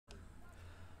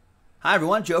Hi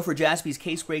everyone, Joe for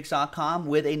JaspysCaseBreaks.com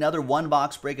with another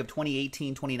one-box break of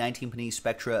 2018-2019 Panini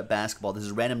Spectra basketball. This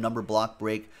is random number block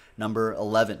break number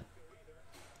 11.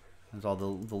 There's all the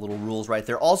little rules right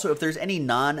there. Also, if there's any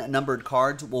non-numbered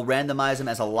cards, we'll randomize them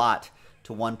as a lot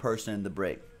to one person in the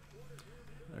break.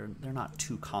 They're not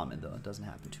too common, though. It doesn't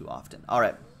happen too often. All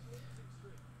right.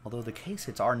 Although the case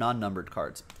hits are non-numbered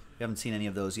cards. We haven't seen any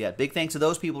of those yet. Big thanks to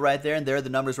those people right there, and there are the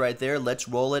numbers right there. Let's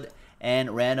roll it and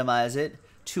randomize it.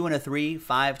 2 and a 3,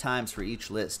 5 times for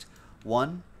each list.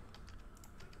 1,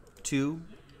 2,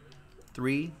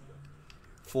 3,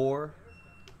 4,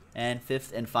 and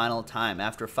 5th and final time.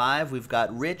 After 5, we've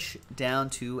got Rich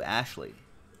down to Ashley.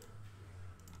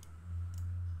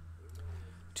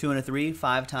 2 and a 3,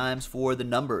 5 times for the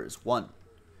numbers. 1,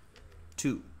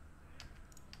 2,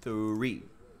 3,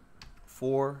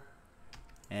 4,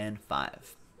 and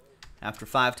 5. After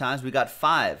 5 times, we got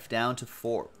 5 down to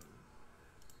 4.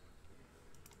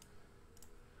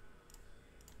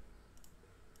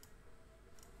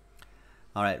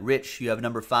 All right, Rich, you have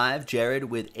number 5. Jared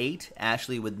with 8.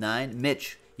 Ashley with 9.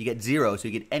 Mitch, you get 0, so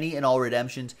you get any and all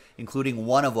redemptions, including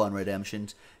one-of-one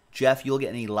redemptions. Jeff, you'll get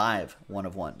any live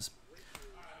one-of-ones.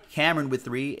 Cameron with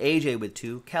 3. AJ with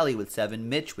 2. Kelly with 7.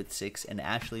 Mitch with 6. And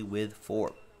Ashley with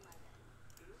 4.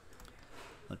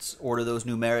 Let's order those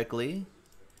numerically.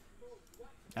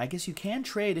 I guess you can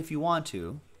trade if you want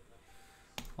to.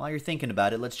 While you're thinking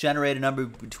about it, let's generate a number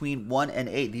between 1 and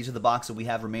 8. These are the boxes we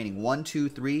have remaining. 1, 2,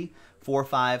 3, 4,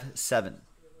 5, 7.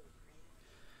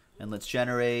 And let's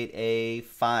generate a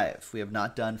 5. We have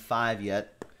not done 5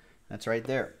 yet. That's right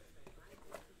there.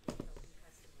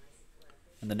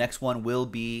 And the next one will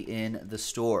be in the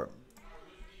store.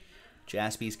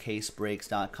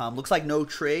 JaspysCaseBreaks.com. Looks like no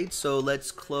trade, so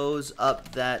let's close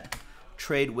up that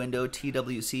trade window.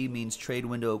 TWC means trade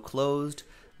window closed.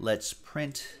 Let's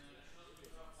print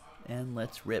and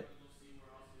let's rip.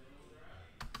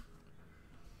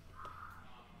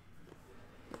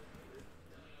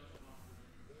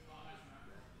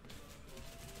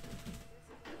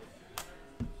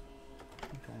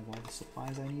 Okay, I have all the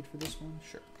supplies I need for this one?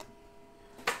 Sure.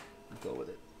 I'll go with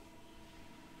it.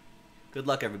 Good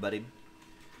luck, everybody.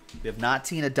 We have not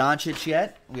seen a Doncic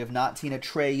yet. We have not seen a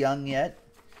Trae Young yet.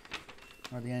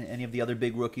 Or any of the other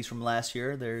big rookies from last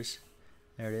year. There it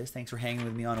is. Thanks for hanging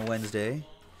with me on a Wednesday.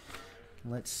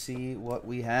 Let's see what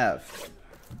we have.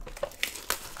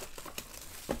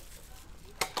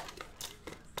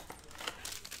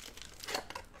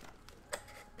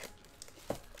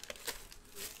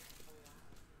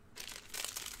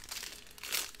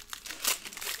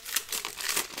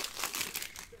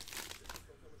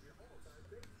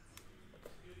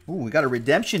 Ooh, we got a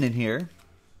redemption in here.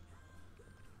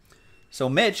 So,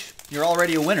 Mitch, you're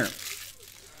already a winner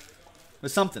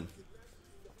with something.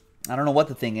 I don't know what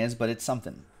the thing is, but it's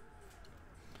something.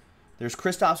 There's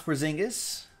Kristaps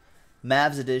Porzingis,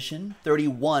 Mavs edition,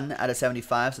 31 out of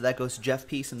 75. So that goes to Jeff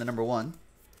Peace in the number 1.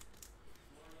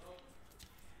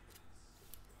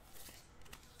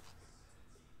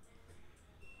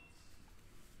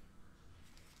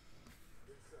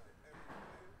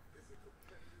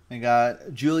 We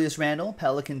got Julius Randle,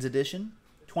 Pelicans edition,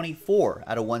 24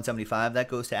 out of 175. That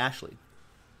goes to Ashley.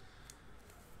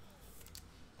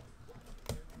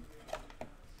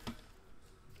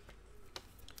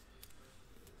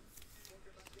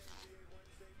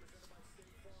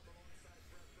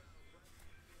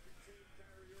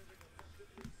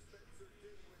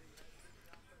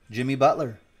 Jimmy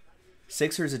Butler,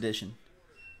 Sixers edition,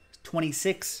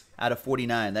 26 out of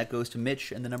 49. That goes to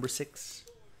Mitch and the number 6.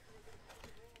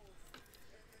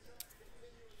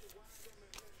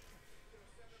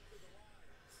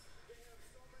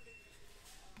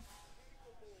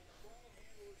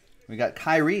 We got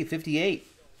Kyrie, 58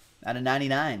 out of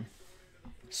 99.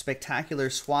 Spectacular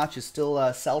swatch is still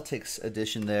Celtics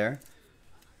edition there.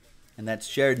 And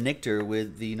that's Jared Nichter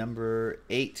with the number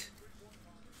 8.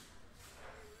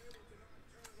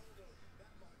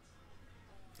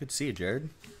 Good to see you, Jared.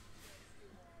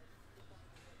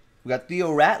 We got Theo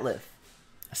Ratliff,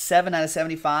 a 7 out of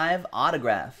 75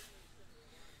 autograph.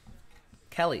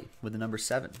 Kelly with the number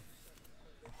 7.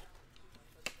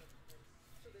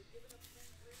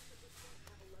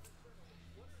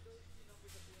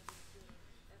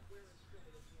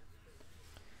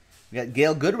 We got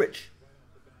Gail Goodrich,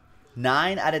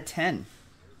 9 out of 10.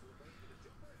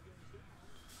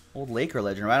 Old Laker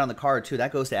legend right on the card, too.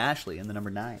 That goes to Ashley in the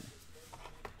number 9.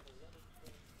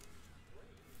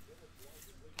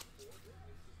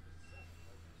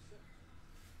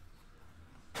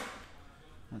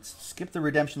 Let's skip the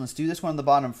redemption. Let's do this one on the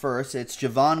bottom first. It's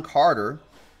Javon Carter,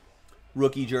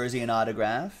 rookie jersey and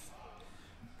autograph.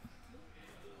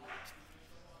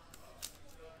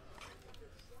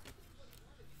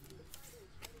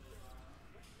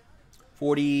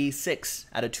 46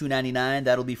 out of 299.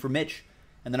 That'll be for Mitch.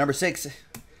 And the number 6,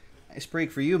 nice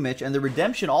break for you, Mitch. And the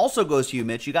redemption also goes to you,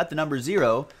 Mitch. You got the number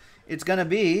 0. It's going to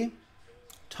be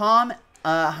Tom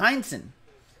Heinsohn.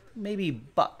 Maybe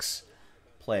Bucks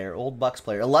player, old Bucks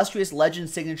player. Illustrious Legend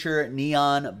Signature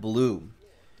Neon Blue.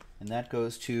 And that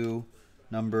goes to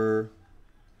number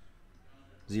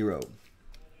 0.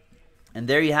 And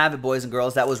there you have it, boys and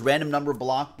girls. That was random number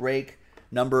block break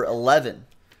number 11.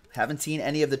 Haven't seen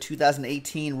any of the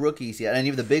 2018 rookies yet, any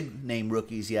of the big name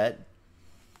rookies yet.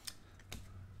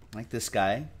 Like this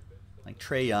guy, like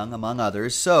Trae Young, among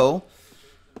others. So,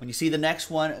 when you see the next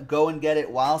one, go and get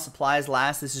it while supplies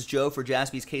last. This is Joe for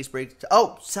Jaspy's Case Break.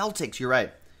 Oh, Celtics, you're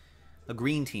right. A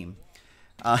green team.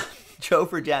 Joe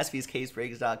for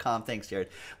JaspysCaseBreaks.com. Thanks, Jared.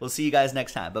 We'll see you guys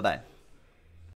next time. Bye-bye.